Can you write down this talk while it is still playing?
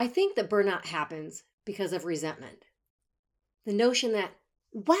I think that burnout happens because of resentment. The notion that,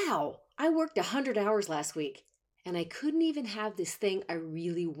 wow, I worked 100 hours last week and I couldn't even have this thing I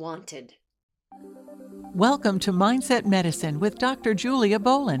really wanted. Welcome to Mindset Medicine with Dr. Julia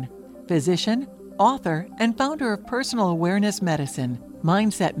Bolin, physician, author, and founder of Personal Awareness Medicine.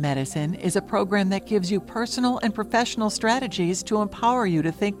 Mindset Medicine is a program that gives you personal and professional strategies to empower you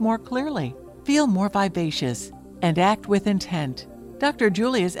to think more clearly, feel more vivacious, and act with intent. Dr.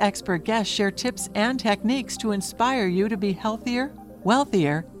 Julia's expert guests share tips and techniques to inspire you to be healthier,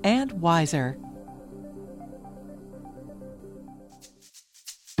 wealthier, and wiser.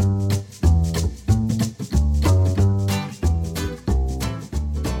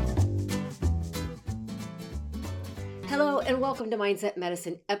 Hello and welcome to Mindset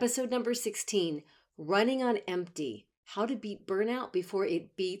Medicine, episode number 16, Running on Empty, How to Beat Burnout Before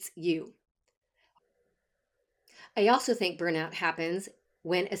It Beats You. I also think burnout happens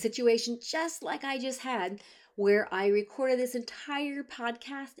when a situation just like I just had, where I recorded this entire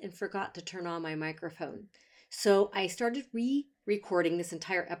podcast and forgot to turn on my microphone. So I started re-recording this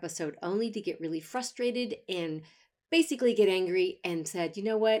entire episode only to get really frustrated and basically get angry and said, you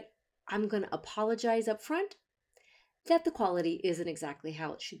know what, I'm going to apologize up front that the quality isn't exactly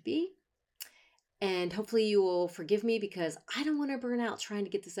how it should be. And hopefully you will forgive me because I don't want to burn out trying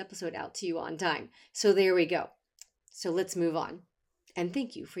to get this episode out to you on time. So there we go. So let's move on. And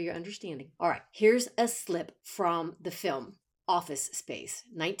thank you for your understanding. All right, here's a slip from the film Office Space,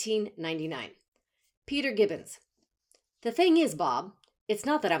 1999. Peter Gibbons. The thing is, Bob, it's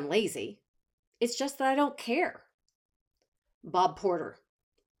not that I'm lazy. It's just that I don't care. Bob Porter.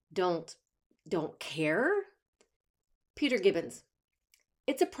 Don't care? Peter Gibbons.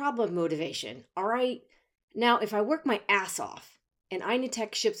 It's a problem motivation, all right? Now, if I work my ass off and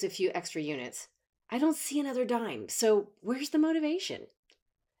Initech ships a few extra units, I don't see another dime, so where's the motivation?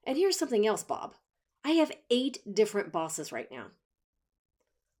 And here's something else, Bob. I have 8 different bosses right now.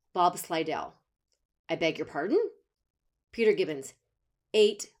 Bob Slidell. I beg your pardon? Peter Gibbons.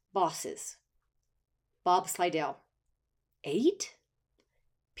 8 bosses. Bob Slidell. 8?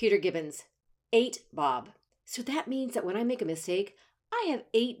 Peter Gibbons. 8, Bob. So that means that when I make a mistake, I have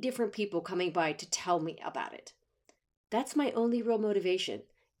 8 different people coming by to tell me about it. That's my only real motivation.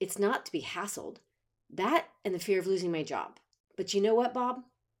 It's not to be hassled. That and the fear of losing my job. But you know what, Bob?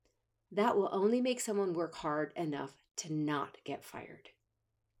 That will only make someone work hard enough to not get fired.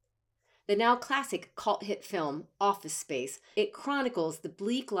 The now classic cult hit film, Office Space, it chronicles the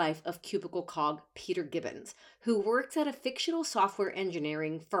bleak life of cubicle cog Peter Gibbons, who works at a fictional software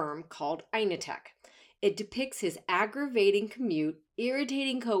engineering firm called Initech. It depicts his aggravating commute,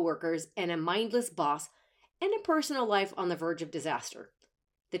 irritating coworkers, and a mindless boss, and a personal life on the verge of disaster.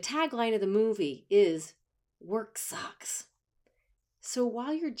 The tagline of the movie is, work sucks. So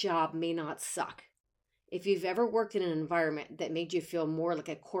while your job may not suck, if you've ever worked in an environment that made you feel more like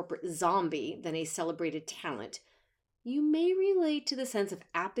a corporate zombie than a celebrated talent, you may relate to the sense of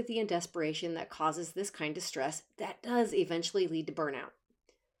apathy and desperation that causes this kind of stress that does eventually lead to burnout.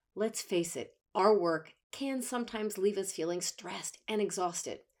 Let's face it, our work can sometimes leave us feeling stressed and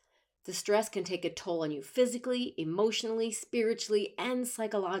exhausted. The stress can take a toll on you physically, emotionally, spiritually, and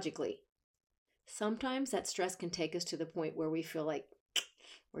psychologically. Sometimes that stress can take us to the point where we feel like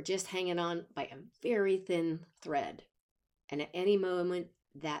we're just hanging on by a very thin thread. And at any moment,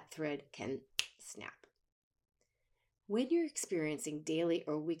 that thread can snap. When you're experiencing daily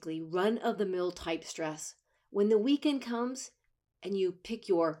or weekly run-of-the-mill type stress, when the weekend comes and you pick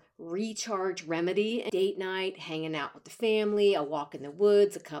your recharge remedy, date night, hanging out with the family, a walk in the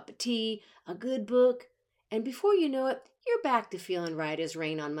woods, a cup of tea, a good book, and before you know it, you're back to feeling right as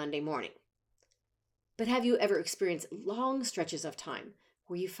rain on Monday morning. But have you ever experienced long stretches of time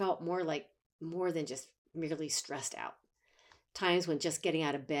where you felt more than just merely stressed out? Times when just getting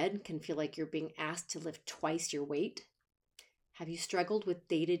out of bed can feel like you're being asked to lift twice your weight? Have you struggled with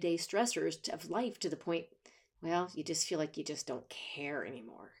day-to-day stressors of life to the point, well, you just feel like you just don't care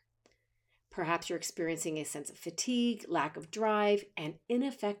anymore? Perhaps you're experiencing a sense of fatigue, lack of drive, and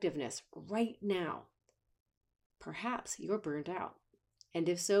ineffectiveness right now. Perhaps you're burned out. And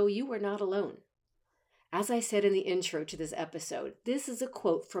if so, you are not alone. As I said in the intro to this episode, this is a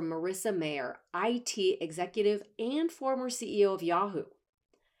quote from Marissa Mayer, IT executive and former CEO of Yahoo.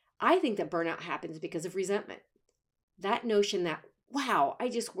 I think that burnout happens because of resentment. That notion that, wow, I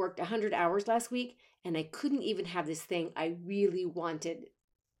just worked 100 hours last week and I couldn't even have this thing I really wanted.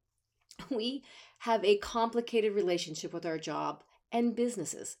 We have a complicated relationship with our job and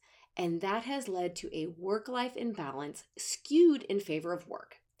businesses, and that has led to a work-life imbalance skewed in favor of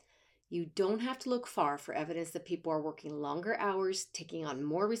work. You don't have to look far for evidence that people are working longer hours, taking on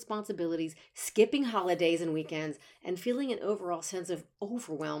more responsibilities, skipping holidays and weekends, and feeling an overall sense of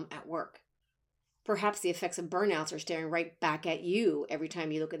overwhelm at work. Perhaps the effects of burnouts are staring right back at you every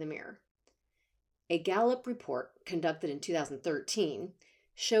time you look in the mirror. A Gallup report conducted in 2013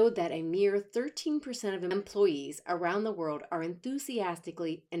 showed that a mere 13% of employees around the world are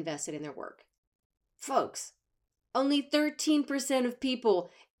enthusiastically invested in their work. Folks, only 13% of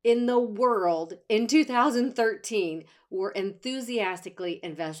people in the world in 2013 were enthusiastically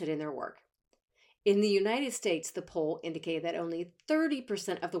invested in their work. In the United States, the poll indicated that only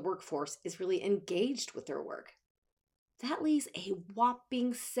 30% of the workforce is really engaged with their work. That leaves a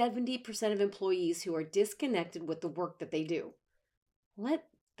whopping 70% of employees who are disconnected with the work that they do. Let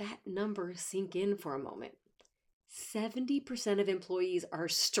that number sink in for a moment. 70% of employees are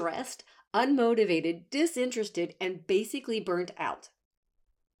stressed, unmotivated, disinterested, and basically burnt out.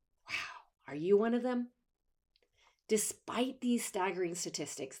 Wow, are you one of them? Despite these staggering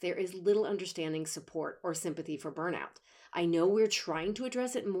statistics, there is little understanding, support, or sympathy for burnout. I know we're trying to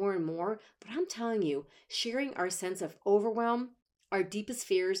address it more and more, but I'm telling you, sharing our sense of overwhelm, our deepest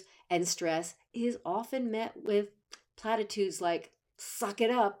fears, and stress is often met with platitudes like, suck it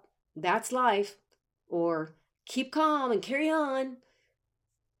up, that's life, or keep calm and carry on.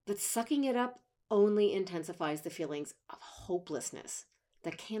 But sucking it up only intensifies the feelings of hopelessness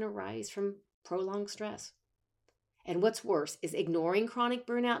that can arise from prolonged stress. And what's worse is ignoring chronic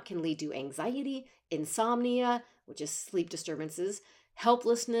burnout can lead to anxiety, insomnia, which is sleep disturbances,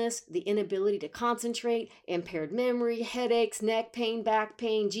 helplessness, the inability to concentrate, impaired memory, headaches, neck pain, back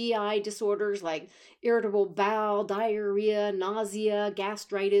pain, GI disorders like irritable bowel, diarrhea, nausea,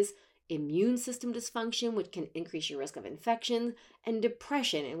 gastritis, immune system dysfunction, which can increase your risk of infection, and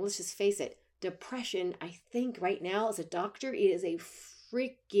depression. And let's just face it, depression, I think right now as a doctor, it is a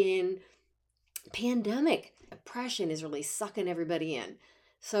freaking pandemic. Depression is really sucking everybody in.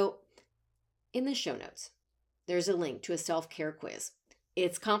 So in the show notes, there's a link to a self-care quiz.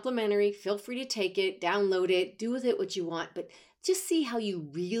 It's complimentary. Feel free to take it, download it, do with it what you want, but just see how you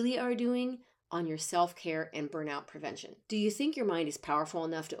really are doing on your self-care and burnout prevention. Do you think your mind is powerful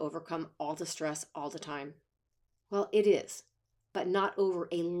enough to overcome all the stress all the time? Well, it is, but not over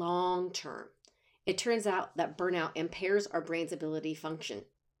a long term. It turns out that burnout impairs our brain's ability to function.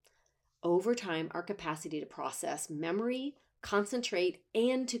 Over time, our capacity to process memory, concentrate,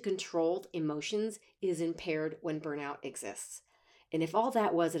 and to control emotions is impaired when burnout exists. And if all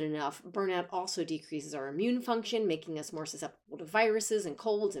that wasn't enough, burnout also decreases our immune function, making us more susceptible to viruses and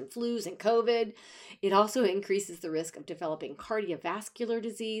colds and flus and COVID. It also increases the risk of developing cardiovascular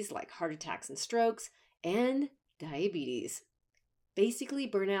disease like heart attacks and strokes, and diabetes. Basically,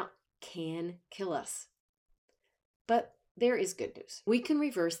 burnout can kill us. But there is good news. We can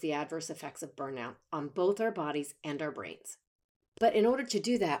reverse the adverse effects of burnout on both our bodies and our brains. But in order to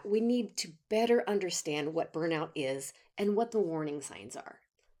do that, we need to better understand what burnout is and what the warning signs are.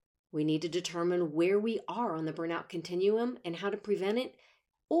 We need to determine where we are on the burnout continuum and how to prevent it,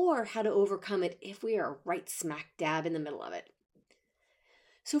 or how to overcome it if we are right smack dab in the middle of it.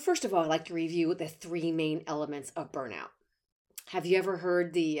 So first of all, I'd like to review the three main elements of burnout. Have you ever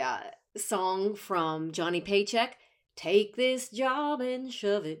heard the song from Johnny Paycheck? Take this job and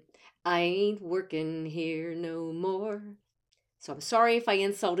shove it. I ain't working here no more. So I'm sorry if I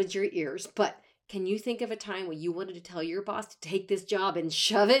insulted your ears, but can you think of a time when you wanted to tell your boss to take this job and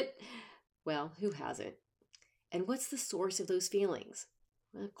shove it? Well, who hasn't? And what's the source of those feelings?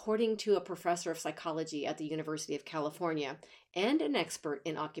 According to a professor of psychology at the University of California and an expert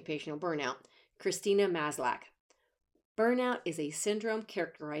in occupational burnout, Christina Maslach, burnout is a syndrome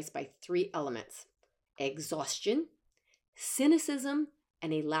characterized by three elements: exhaustion, cynicism,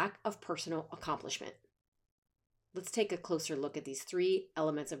 and a lack of personal accomplishment. Let's take a closer look at these three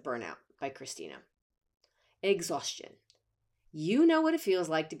elements of burnout by Christina. Exhaustion. You know what it feels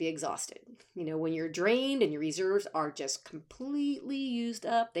like to be exhausted. You know, when you're drained and your reserves are just completely used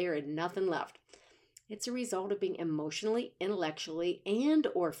up, there is nothing left. It's a result of being emotionally, intellectually, and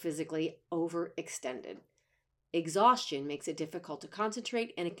or physically overextended. Exhaustion makes it difficult to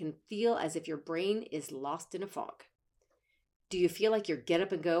concentrate, and it can feel as if your brain is lost in a fog. Do you feel like your get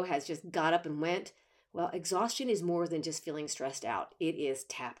up and go has just got up and went? Well, exhaustion is more than just feeling stressed out. It is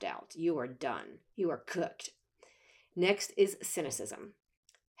tapped out. You are done. You are cooked. Next is cynicism.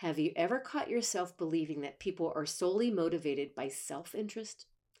 Have you ever caught yourself believing that people are solely motivated by self-interest?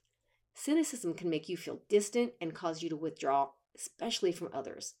 Cynicism can make you feel distant and cause you to withdraw, especially from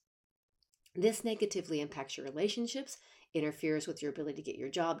others. This negatively impacts your relationships, interferes with your ability to get your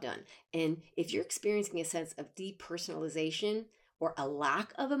job done. And if you're experiencing a sense of depersonalization, or a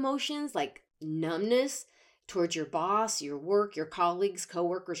lack of emotions like numbness towards your boss, your work, your colleagues,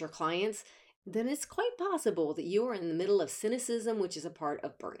 coworkers, or clients, then it's quite possible that you are in the middle of cynicism, which is a part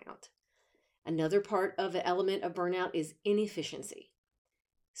of burnout. Another part of the element of burnout is inefficiency.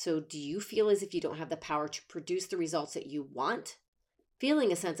 So do you feel as if you don't have the power to produce the results that you want?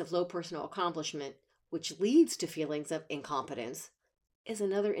 Feeling a sense of low personal accomplishment, which leads to feelings of incompetence, is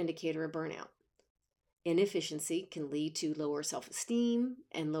another indicator of burnout. Inefficiency can lead to lower self-esteem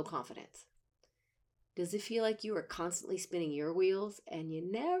and low confidence. Does it feel like you are constantly spinning your wheels and you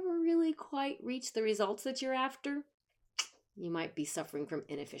never really quite reach the results that you're after? You might be suffering from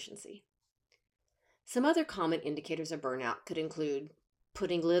inefficiency. Some other common indicators of burnout could include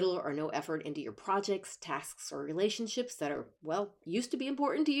putting little or no effort into your projects, tasks, or relationships that are, used to be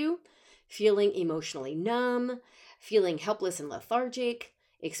important to you, feeling emotionally numb, feeling helpless and lethargic,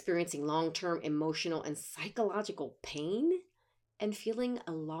 experiencing long-term emotional and psychological pain, and feeling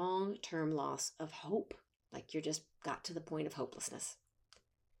a long-term loss of hope, like you're just got to the point of hopelessness.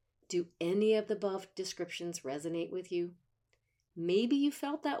 Do any of the above descriptions resonate with you? Maybe you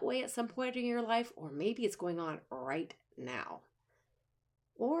felt that way at some point in your life, or maybe it's going on right now.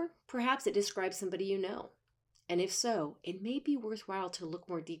 Or perhaps it describes somebody you know. And if so, it may be worthwhile to look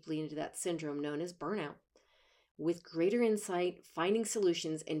more deeply into that syndrome known as burnout. With greater insight, finding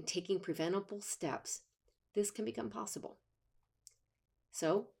solutions, and taking preventable steps, this can become possible.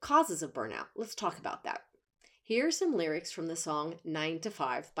 So, causes of burnout. Let's talk about that. Here are some lyrics from the song 9 to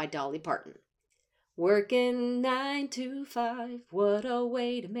 5 by Dolly Parton. Working 9 to 5, what a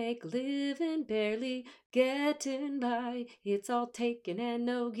way to make a living, barely getting by. It's all taken and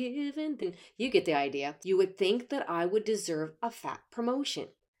no giving. Then you get the idea. You would think that I would deserve a fat promotion.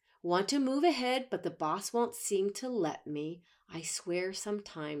 Want to move ahead, but the boss won't seem to let me. I swear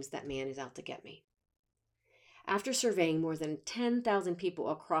sometimes that man is out to get me. After surveying more than 10,000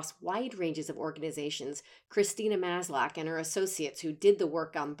 people across wide ranges of organizations, Christina Maslach and her associates who did the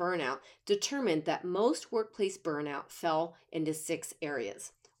work on burnout determined that most workplace burnout fell into 6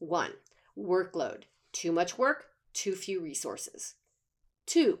 areas. 1. Workload. Too much work, too few resources.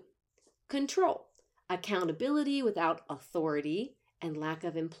 2. Control. Accountability without authority and lack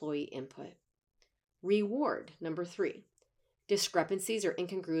of employee input. Reward. Number 3. Discrepancies or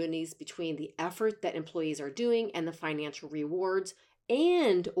incongruities between the effort that employees are doing and the financial rewards,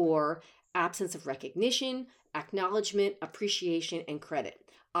 and or absence of recognition, acknowledgement, appreciation, and credit.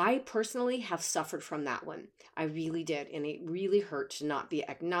 I personally have suffered from that one. I really did, and it really hurt to not be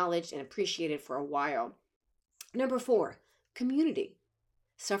acknowledged and appreciated for a while. Number 4, community.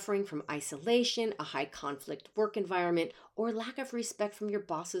 Suffering from isolation, a high conflict work environment, or lack of respect from your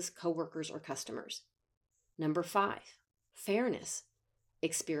bosses, coworkers, or customers. Number 5, fairness,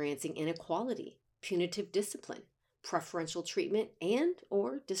 experiencing inequality, punitive discipline, preferential treatment, and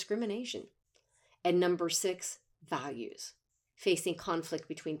or discrimination. And number 6, values, facing conflict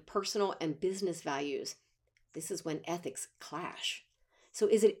between personal and business values. This is when ethics clash. So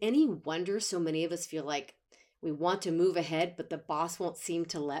is it any wonder so many of us feel like we want to move ahead, but the boss won't seem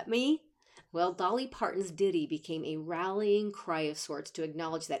to let me? Well, Dolly Parton's ditty became a rallying cry of sorts to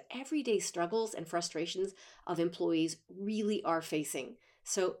acknowledge that everyday struggles and frustrations of employees really are facing.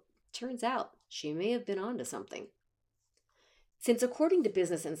 So, turns out she may have been onto something. Since according to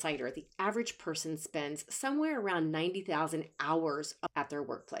Business Insider, the average person spends somewhere around 90,000 hours at their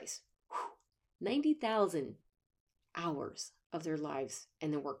workplace. 90,000 hours of their lives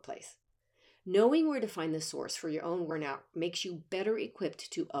in the workplace. Knowing where to find the source for your own burnout makes you better equipped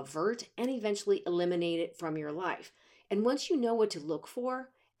to avert and eventually eliminate it from your life. And once you know what to look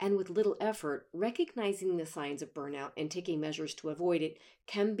for, and with little effort, recognizing the signs of burnout and taking measures to avoid it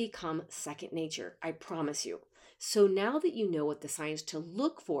can become second nature, I promise you. So now that you know what the signs to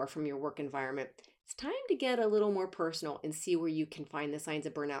look for from your work environment, it's time to get a little more personal and see where you can find the signs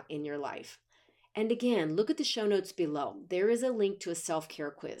of burnout in your life. And again, look at the show notes below. There is a link to a self-care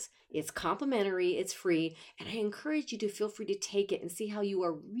quiz. It's complimentary, it's free, and I encourage you to feel free to take it and see how you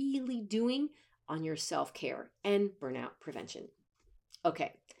are really doing on your self-care and burnout prevention.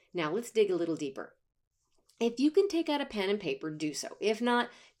 Okay, now let's dig a little deeper. If you can take out a pen and paper, do so. If not,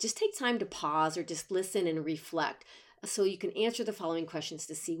 just take time to pause or just listen and reflect so you can answer the following questions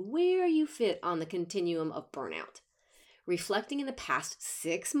to see where you fit on the continuum of burnout. Reflecting in the past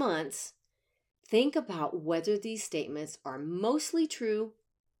 6 months, think about whether these statements are mostly true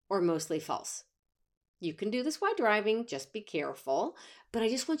or mostly false. You can do this while driving, just be careful, but I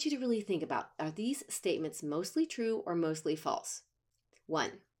just want you to really think about, are these statements mostly true or mostly false?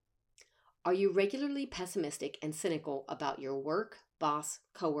 1, are you regularly pessimistic and cynical about your work, boss,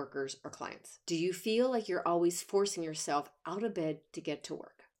 coworkers, or clients? Do you feel like you're always forcing yourself out of bed to get to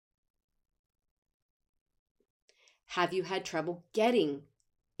work? Have you had trouble getting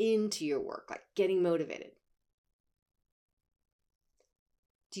into your work, like getting motivated?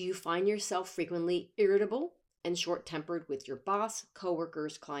 Do you find yourself frequently irritable and short-tempered with your boss,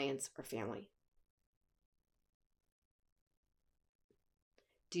 coworkers, clients, or family?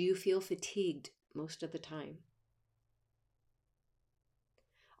 Do you feel fatigued most of the time?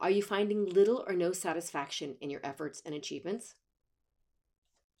 Are you finding little or no satisfaction in your efforts and achievements?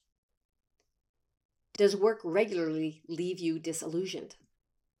 Does work regularly leave you disillusioned?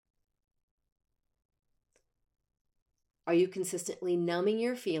 Are you consistently numbing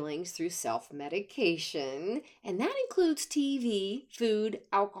your feelings through self-medication? And that includes TV, food,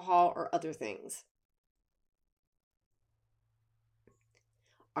 alcohol, or other things.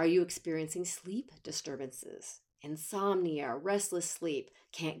 Are you experiencing sleep disturbances, insomnia, restless sleep,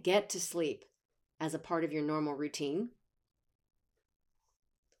 can't get to sleep as a part of your normal routine?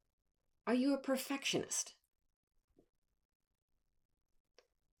 Are you a perfectionist?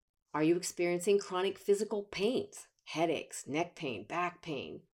 Are you experiencing chronic physical pains, headaches, neck pain, back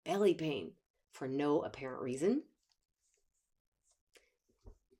pain, belly pain for no apparent reason?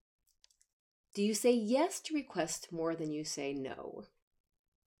 Do you say yes to requests more than you say no?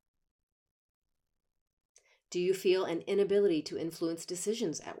 Do you feel an inability to influence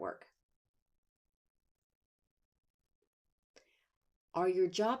decisions at work? Are your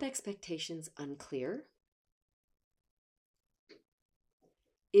job expectations unclear?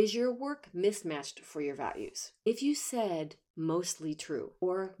 Is your work mismatched for your values? If you said mostly true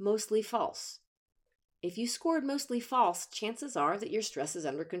or mostly false, if you scored mostly false, chances are that your stress is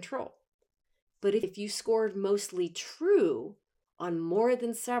under control. But if you scored mostly true on more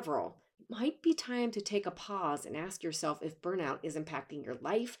than several, it might be time to take a pause and ask yourself if burnout is impacting your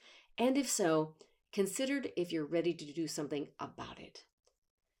life, and if so, consider if you're ready to do something about it.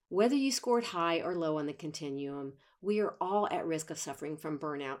 Whether you scored high or low on the continuum, we are all at risk of suffering from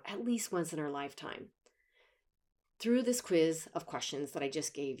burnout at least once in our lifetime. Through this quiz of questions that I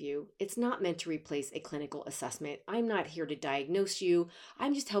just gave you, it's not meant to replace a clinical assessment. I'm not here to diagnose you.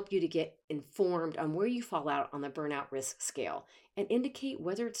 I'm just help you to get informed on where you fall out on the burnout risk scale and indicate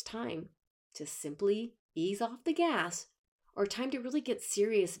whether it's time to simply ease off the gas or time to really get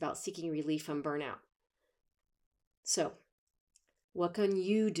serious about seeking relief from burnout. So, what can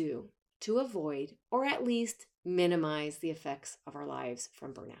you do to avoid or at least minimize the effects of our lives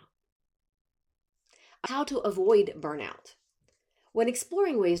from burnout? How to avoid burnout. When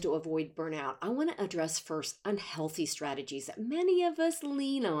exploring ways to avoid burnout, I want to address first unhealthy strategies that many of us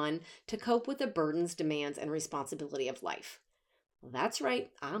lean on to cope with the burdens, demands, and responsibility of life. Well, that's right,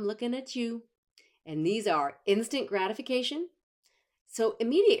 I'm looking at you. And these are instant gratification. So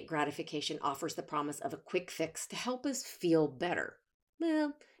immediate gratification offers the promise of a quick fix to help us feel better.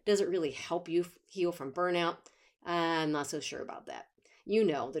 Well, does it really help you heal from burnout? I'm not so sure about that. You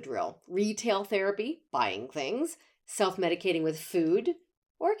know the drill. Retail therapy, buying things, self-medicating with food,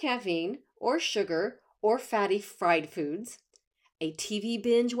 or caffeine, or sugar, or fatty fried foods, a TV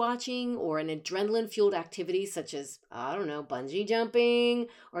binge watching, or an adrenaline-fueled activity such as, bungee jumping,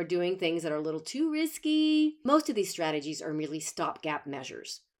 or doing things that are a little too risky. Most of these strategies are merely stopgap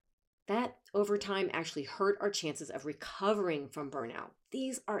measures that over time actually hurt our chances of recovering from burnout.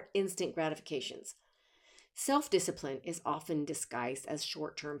 These are instant gratifications. Self-discipline is often disguised as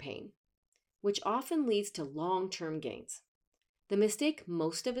short-term pain, which often leads to long-term gains. The mistake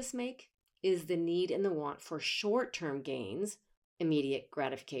most of us make is the need and the want for short-term gains, immediate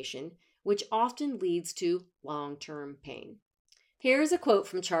gratification, which often leads to long-term pain. Here's a quote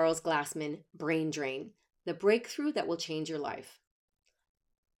from Charles Glassman, Brain Drain, the breakthrough that will change your life.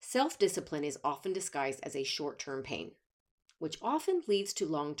 Self-discipline is often disguised as a short-term pain, which often leads to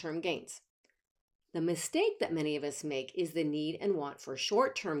long-term gains. The mistake that many of us make is the need and want for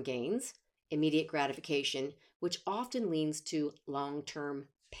short-term gains, immediate gratification, which often leads to long-term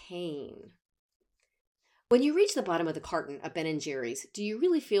pain. When you reach the bottom of the carton of Ben & Jerry's, do you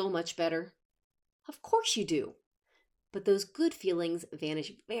really feel much better? Of course you do. But those good feelings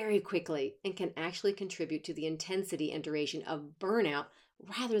vanish very quickly and can actually contribute to the intensity and duration of burnout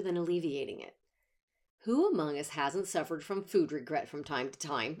rather than alleviating it. Who among us hasn't suffered from food regret from time to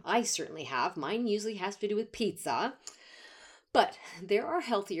time? I certainly have. Mine usually has to do with pizza. But there are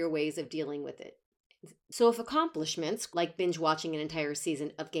healthier ways of dealing with it. So if accomplishments, like binge watching an entire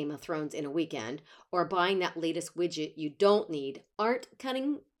season of Game of Thrones in a weekend, or buying that latest widget you don't need, aren't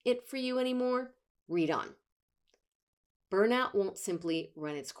cutting it for you anymore, read on. Burnout won't simply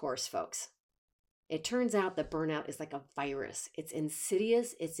run its course, folks. It turns out that burnout is like a virus. It's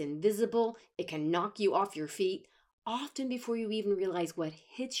insidious, it's invisible, it can knock you off your feet, often before you even realize what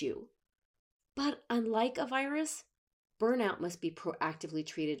hit you. But unlike a virus, burnout must be proactively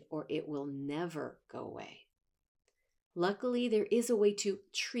treated or it will never go away. Luckily, there is a way to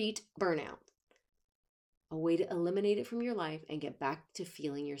treat burnout, a way to eliminate it from your life and get back to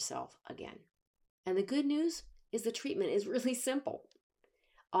feeling yourself again. And the good news is the treatment is really simple.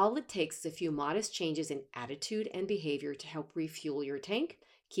 All it takes is a few modest changes in attitude and behavior to help refuel your tank,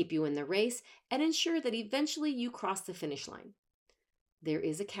 keep you in the race, and ensure that eventually you cross the finish line. There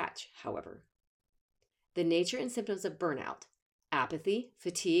is a catch, however. The nature and symptoms of burnout, apathy,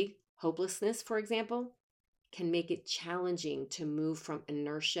 fatigue, hopelessness, for example, can make it challenging to move from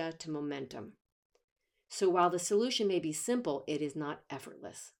inertia to momentum. So while the solution may be simple, it is not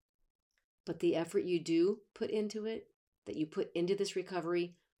effortless. But the effort you do put into it, that you put into this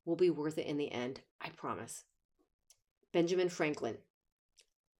recovery, will be worth it in the end, I promise. Benjamin Franklin.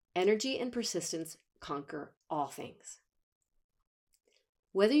 Energy and persistence conquer all things.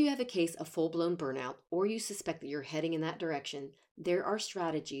 Whether you have a case of full-blown burnout or you suspect that you're heading in that direction, there are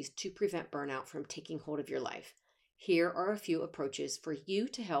strategies to prevent burnout from taking hold of your life. Here are a few approaches for you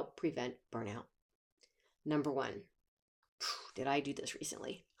to help prevent burnout. Number 1. Did I do this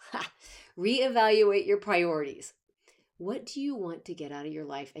recently? Reevaluate your priorities. What do you want to get out of your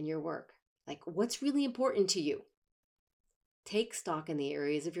life and your work? Like, what's really important to you? Take stock in the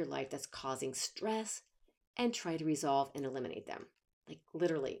areas of your life that's causing stress and try to resolve and eliminate them. Like,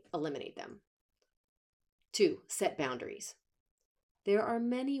 literally eliminate them. 2, set boundaries. There are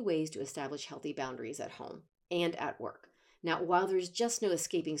many ways to establish healthy boundaries at home and at work. Now, while there's just no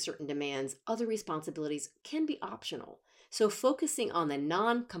escaping certain demands, other responsibilities can be optional. So focusing on the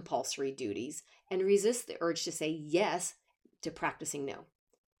non-compulsory duties and resist the urge to say yes to practicing no.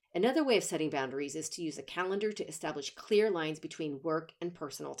 Another way of setting boundaries is to use a calendar to establish clear lines between work and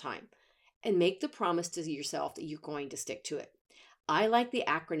personal time and make the promise to yourself that you're going to stick to it. I like the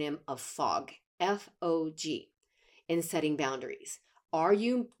acronym of FOG, F-O-G, in setting boundaries. Are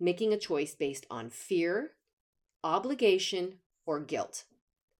you making a choice based on fear, obligation, or guilt?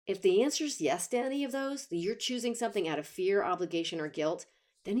 If the answer is yes to any of those, that you're choosing something out of fear, obligation, or guilt,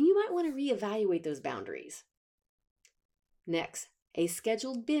 then you might want to reevaluate those boundaries. Next, a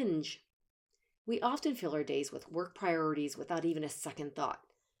scheduled binge. We often fill our days with work priorities without even a second thought.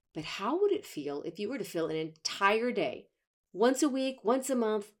 But how would it feel if you were to fill an entire day, once a week, once a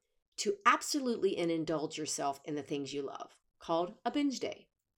month, to absolutely and indulge yourself in the things you love, called a binge day?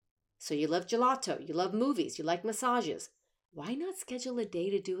 So you love gelato, you love movies, you like massages. Why not schedule a day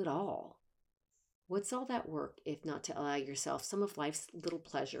to do it all? What's all that work if not to allow yourself some of life's little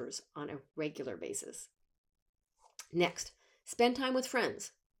pleasures on a regular basis? Next, spend time with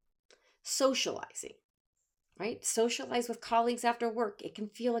friends. Socializing, right? Socialize with colleagues after work. It can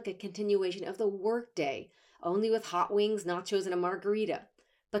feel like a continuation of the work day, only with hot wings, nachos, and a margarita.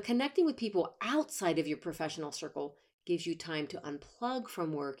 But connecting with people outside of your professional circle gives you time to unplug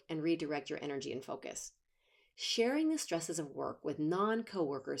from work and redirect your energy and focus. Sharing the stresses of work with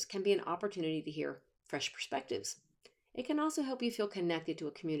non-coworkers can be an opportunity to hear fresh perspectives. It can also help you feel connected to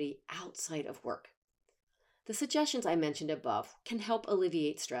a community outside of work. The suggestions I mentioned above can help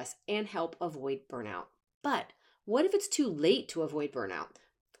alleviate stress and help avoid burnout. But what if it's too late to avoid burnout?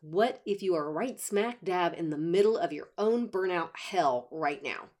 What if you are right smack dab in the middle of your own burnout hell right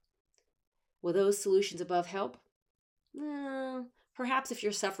now? Will those solutions above help? Perhaps if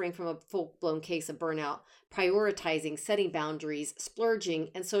you're suffering from a full-blown case of burnout, prioritizing, setting boundaries, splurging,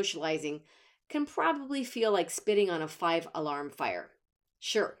 and socializing can probably feel like spitting on a 5-alarm fire.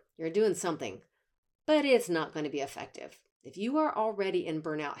 Sure, you're doing something, but it's not going to be effective. If you are already in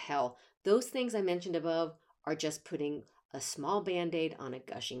burnout hell, those things I mentioned above are just putting a small band-aid on a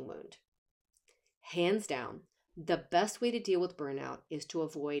gushing wound. Hands down, the best way to deal with burnout is to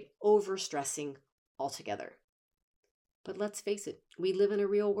avoid overstressing altogether. But let's face it, we live in a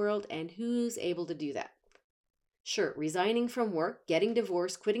real world, and who's able to do that? Sure, resigning from work, getting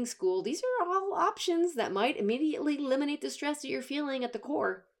divorced, quitting school, these are all options that might immediately eliminate the stress that you're feeling at the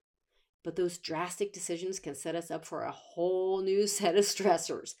core. But those drastic decisions can set us up for a whole new set of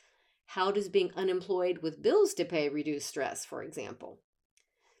stressors. How does being unemployed with bills to pay reduce stress, for example?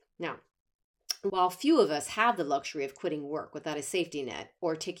 Now, while few of us have the luxury of quitting work without a safety net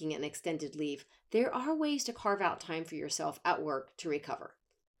or taking an extended leave, there are ways to carve out time for yourself at work to recover.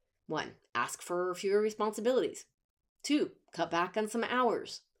 1, ask for fewer responsibilities. 2, cut back on some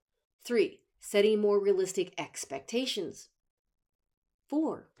hours. 3, setting more realistic expectations.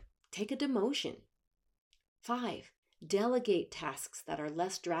 4, take a demotion. 5, Delegate tasks that are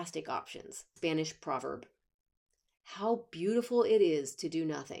less drastic options. Spanish proverb. How beautiful it is to do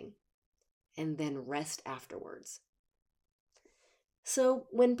nothing and then rest afterwards. So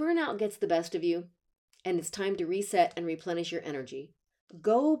when burnout gets the best of you and it's time to reset and replenish your energy,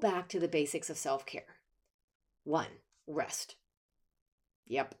 go back to the basics of self-care. 1. Rest.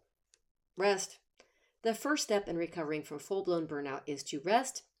 Yep, rest. The first step in recovering from full-blown burnout is to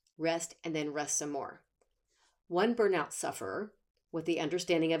rest, and then rest some more. One burnout sufferer, with the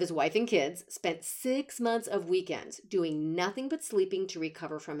understanding of his wife and kids, spent 6 months of weekends doing nothing but sleeping to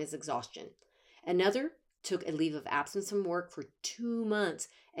recover from his exhaustion. Another took a leave of absence from work for 2 months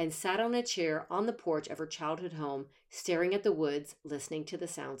and sat on a chair on the porch of her childhood home, staring at the woods, listening to the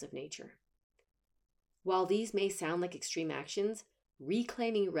sounds of nature. While these may sound like extreme actions,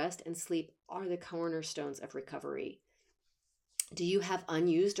 reclaiming rest and sleep are the cornerstones of recovery. Do you have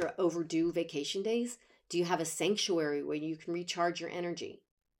unused or overdue vacation days? Do you have a sanctuary where you can recharge your energy?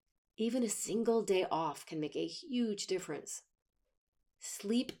 Even a single day off can make a huge difference.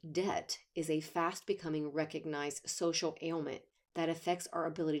 Sleep debt is a fast becoming recognized social ailment that affects our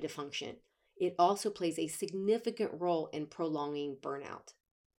ability to function. It also plays a significant role in prolonging burnout.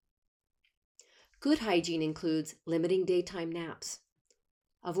 Good hygiene includes limiting daytime naps,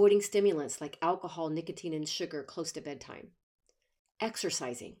 avoiding stimulants like alcohol, nicotine, and sugar close to bedtime,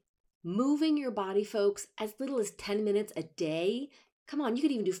 exercising, moving your body, folks, as little as 10 minutes a day. Come on, you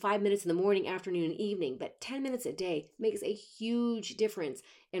could even do 5 minutes in the morning, afternoon, and evening, but 10 minutes a day makes a huge difference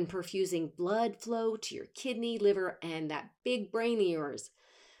in perfusing blood flow to your kidney, liver, and that big brain of yours.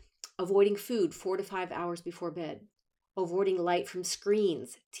 Avoiding food 4 to 5 hours before bed. Avoiding light from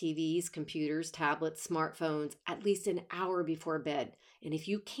screens, TVs, computers, tablets, smartphones, at least an hour before bed. And if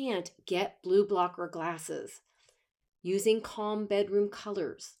you can't, get blue blocker glasses. Using calm bedroom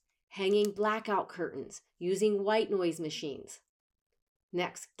colors. Hanging blackout curtains. Using white noise machines.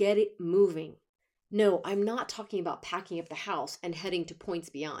 Next, get it moving. No, I'm not talking about packing up the house and heading to points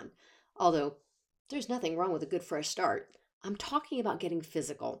beyond, although there's nothing wrong with a good fresh start. I'm talking about getting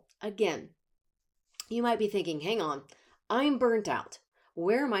physical. Again, you might be thinking, hang on, I'm burnt out.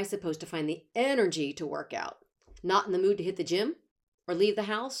 Where am I supposed to find the energy to work out? Not in the mood to hit the gym or leave the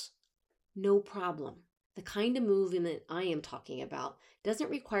house? No problem. The kind of movement I am talking about doesn't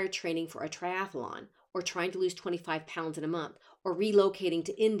require training for a triathlon or trying to lose 25 pounds in a month or relocating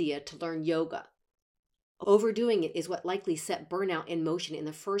to India to learn yoga. Overdoing it is what likely set burnout in motion in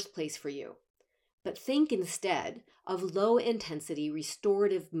the first place for you. But think instead of low-intensity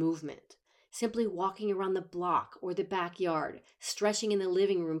restorative movement. Simply walking around the block or the backyard, stretching in the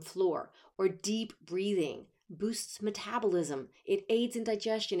living room floor, or deep breathing boosts metabolism. It aids in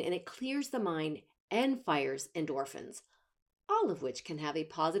digestion and it clears the mind and fires endorphins, all of which can have a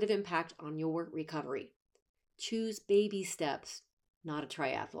positive impact on your recovery. Choose baby steps, not a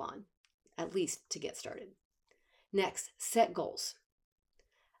triathlon, at least to get started. Next, set goals.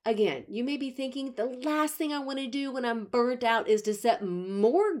 Again, you may be thinking the last thing I want to do when I'm burnt out is to set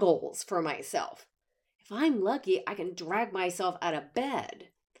more goals for myself. If I'm lucky, I can drag myself out of bed.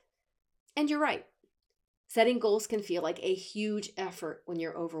 And you're right. Setting goals can feel like a huge effort when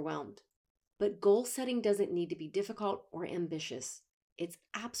you're overwhelmed. But goal setting doesn't need to be difficult or ambitious. It's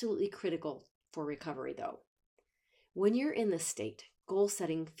absolutely critical for recovery, though. When you're in this state, goal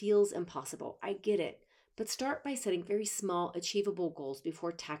setting feels impossible. I get it. But start by setting very small, achievable goals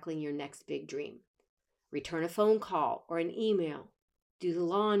before tackling your next big dream. Return a phone call or an email. Do the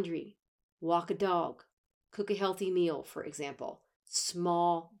laundry. Walk a dog. Cook a healthy meal, for example.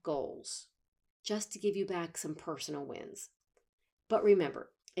 Small goals. Just to give you back some personal wins. But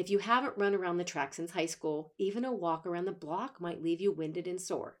remember, if you haven't run around the track since high school, even a walk around the block might leave you winded and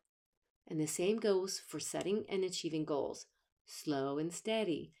sore. And the same goes for setting and achieving goals. Slow and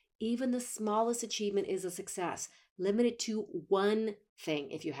steady. Even the smallest achievement is a success. Limit it to one thing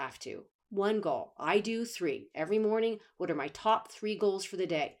if you have to. One goal. I do 3. Every morning, what are my top 3 goals for the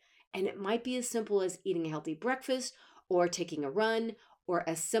day? And it might be as simple as eating a healthy breakfast or taking a run, or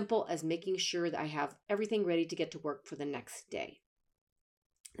as simple as making sure that I have everything ready to get to work for the next day.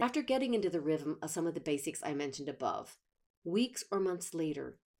 After getting into the rhythm of some of the basics I mentioned above, weeks or months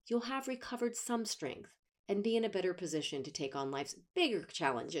later, you'll have recovered some strength and be in a better position to take on life's bigger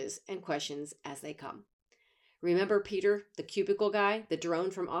challenges and questions as they come. Remember Peter, the cubicle guy, the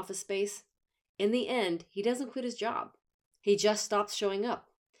drone from Office Space? In the end, he doesn't quit his job. He just stops showing up.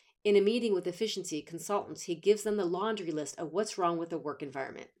 In a meeting with efficiency consultants, he gives them the laundry list of what's wrong with the work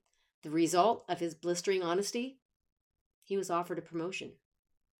environment. The result of his blistering honesty? He was offered a promotion.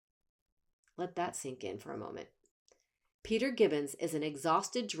 Let that sink in for a moment. Peter Gibbons is an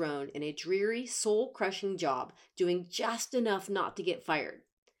exhausted drone in a dreary, soul-crushing job, doing just enough not to get fired.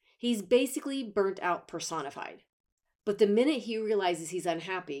 He's basically burnt out personified. But the minute he realizes he's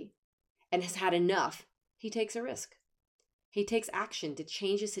unhappy and has had enough, he takes a risk. He takes action to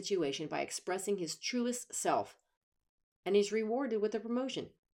change the situation by expressing his truest self, and he's rewarded with a promotion.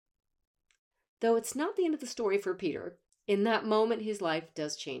 Though it's not the end of the story for Peter, in that moment his life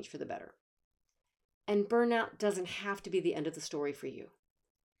does change for the better. And burnout doesn't have to be the end of the story for you.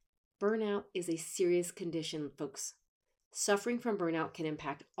 Burnout is a serious condition, folks. Suffering from burnout can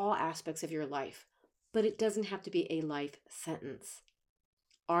impact all aspects of your life, but it doesn't have to be a life sentence.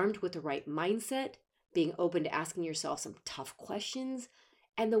 Armed with the right mindset, being open to asking yourself some tough questions,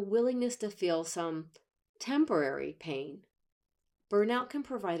 and the willingness to feel some temporary pain, burnout can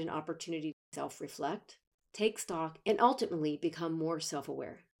provide an opportunity to self-reflect, take stock, and ultimately become more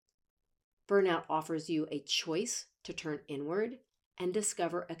self-aware. Burnout offers you a choice to turn inward and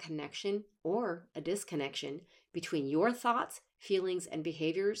discover a connection or a disconnection between your thoughts, feelings, and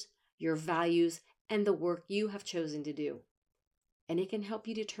behaviors, your values, and the work you have chosen to do. And it can help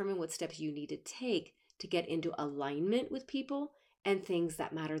you determine what steps you need to take to get into alignment with people and things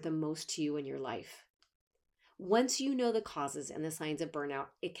that matter the most to you in your life. Once you know the causes and the signs of burnout,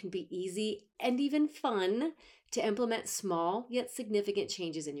 it can be easy and even fun to implement small yet significant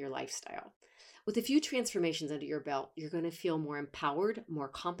changes in your lifestyle. With a few transformations under your belt, you're going to feel more empowered, more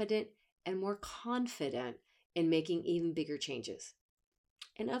competent, and more confident in making even bigger changes.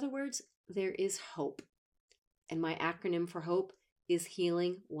 In other words, there is hope. And my acronym for hope is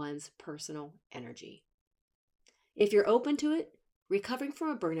healing one's personal energy. If you're open to it, recovering from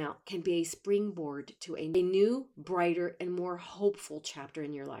a burnout can be a springboard to a new, brighter, and more hopeful chapter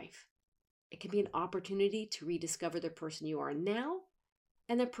in your life. It can be an opportunity to rediscover the person you are now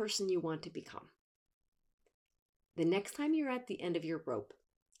and the person you want to become. The next time you're at the end of your rope,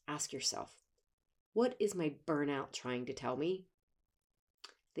 ask yourself, what is my burnout trying to tell me?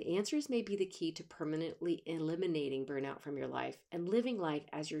 The answers may be the key to permanently eliminating burnout from your life and living life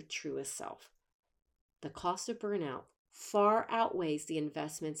as your truest self. The cost of burnout far outweighs the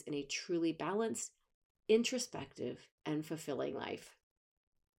investments in a truly balanced, introspective, and fulfilling life.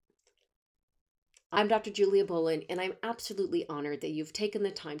 I'm Dr. Julia Bolin, and I'm absolutely honored that you've taken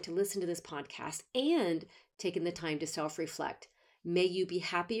the time to listen to this podcast and taken the time to self-reflect. May you be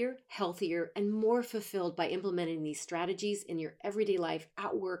happier, healthier, and more fulfilled by implementing these strategies in your everyday life,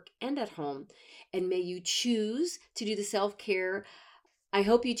 at work, and at home. And may you choose to do the self-care. I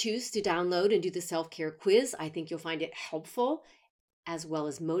hope you choose to download and do the self-care quiz. I think you'll find it helpful as well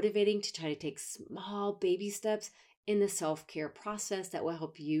as motivating to try to take small baby steps in the self-care process that will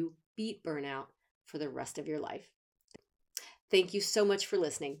help you beat burnout for the rest of your life. Thank you so much for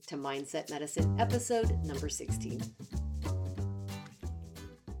listening to Mindset Medicine, episode number 16.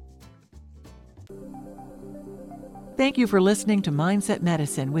 Thank you for listening to Mindset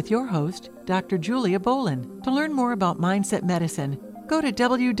Medicine with your host, Dr. Julia Bolin. To learn more about Mindset Medicine, go to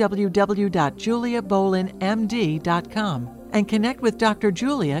www.juliabolinmd.com and connect with Dr.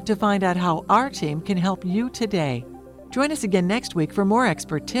 Julia to find out how our team can help you today. Join us again next week for more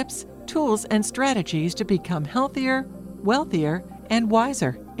expert tips, tools, and strategies to become healthier, wealthier, and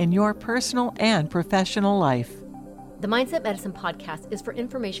wiser in your personal and professional life. The Mindset Medicine podcast is for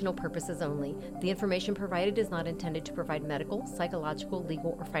informational purposes only. The information provided is not intended to provide medical, psychological,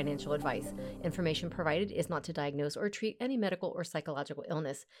 legal, or financial advice. Information provided is not to diagnose or treat any medical or psychological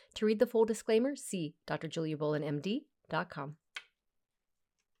illness. To read the full disclaimer, see drjuliabolinmd.com.